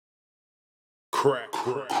Crack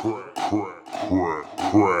music.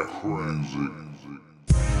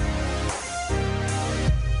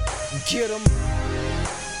 Get 'em.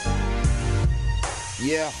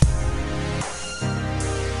 Yeah.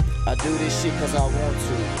 I do this shit cause I want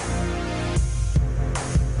to.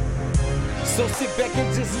 So sit back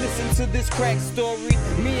and just listen to this crack story.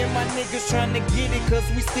 Me and my niggas trying to get it cause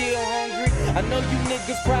we still hungry. I know you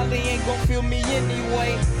niggas probably ain't gon' feel me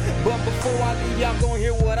anyway, but before I leave, y'all gon'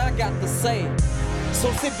 hear what I got to say.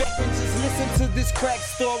 So sit back and just listen to this crack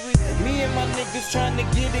story. Me and my niggas trying to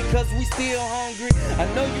get it cause we still hungry. I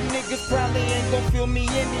know you niggas probably ain't gon' feel me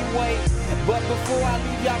anyway, but before I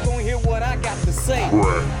leave, y'all gon' hear what I got to say.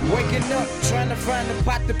 Waking up, trying to find a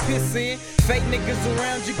pot to piss in. Fake niggas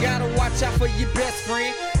around, you gotta watch out for your best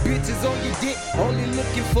friend. Bitches on your dick, only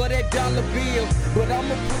looking for that dollar bill. But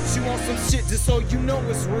I'ma put you on some shit just so you know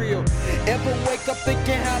it's real. Ever wake up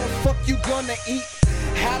thinking how the fuck you gonna eat?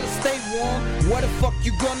 How to stay warm, where the fuck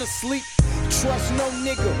you gonna sleep? Trust no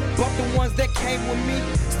nigga, but the ones that came with me.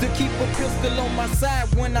 Still keep a pistol on my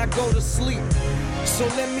side when I go to sleep. So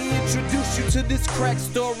let me introduce you to this crack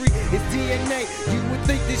story. It's DNA, you would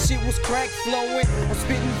think this shit was crack flowing. I'm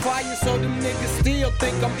spitting fire so them niggas still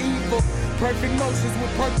think I'm evil. Perfect motions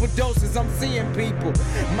with purple doses, I'm seeing people.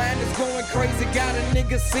 Mine is going crazy, got a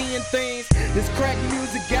nigga seeing things. This crack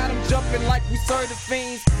music got them jumping like we serve the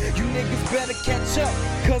fiends. You niggas better catch up,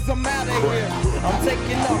 cause I'm out of here. I'm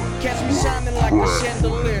taking off, catch me shining like a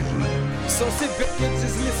chandelier. So sit back and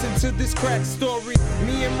just listen to this crack story.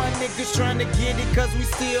 Me and my niggas trying to get it cause we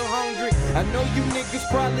still hungry. I know you niggas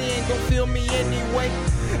probably ain't gon' feel me anyway,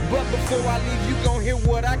 but before I leave, you gon' hear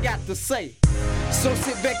what I got to say. So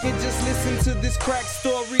sit back and just listen to this crack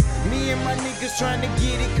story. Me and my niggas trying to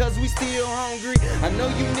get it cause we still hungry. I know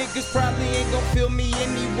you niggas probably ain't gon' feel me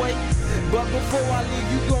anyway, but before I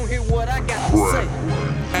leave, you gon' hear what I got to say.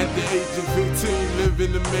 At the age of 15,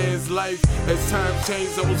 living a man's life. As time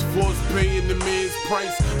changed, I was forced paying the man's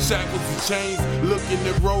price. Shackles and chains, looking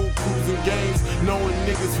at road cruising games. Knowing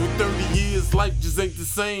niggas for 30 years, life just ain't the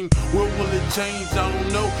same. When will it change? I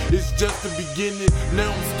don't know, it's just the beginning.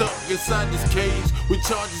 Now I'm stuck inside this cage with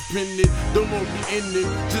charges pending. Don't know the ending,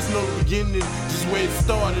 just know the beginning. Just where it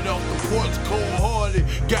started, off the porch, cold hearted.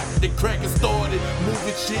 Got the crackin' started,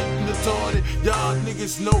 moving shit retarded. Y'all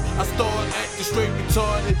niggas know I started acting straight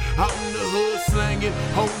retarded. Out in the hood slanging,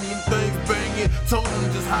 holding them things banging. Told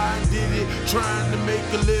them just how I did it, trying to make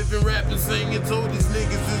a living, rapping, singing. Told these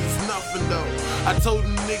niggas it's nothing though. I told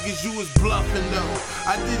them niggas you was bluffing though.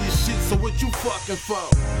 I did this shit, so what you fucking for?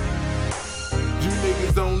 You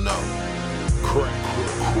niggas don't know.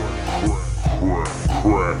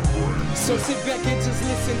 So sit back and just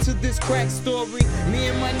listen to this crack story. Me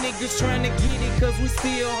and my niggas trying to get it cause we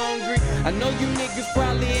still hungry. I know you niggas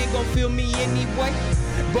probably ain't gon' feel me anyway,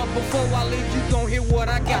 but before I leave, you gon' hear what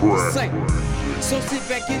I got to say. So sit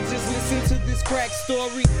back and just listen to this crack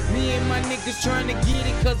story. Me and my niggas trying to get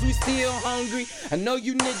it cause we still hungry. I know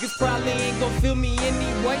you niggas probably ain't gon' feel me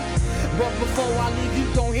anyway, but before I leave,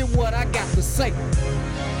 you gon' hear what I got to say.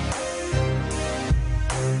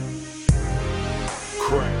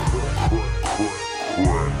 Crack.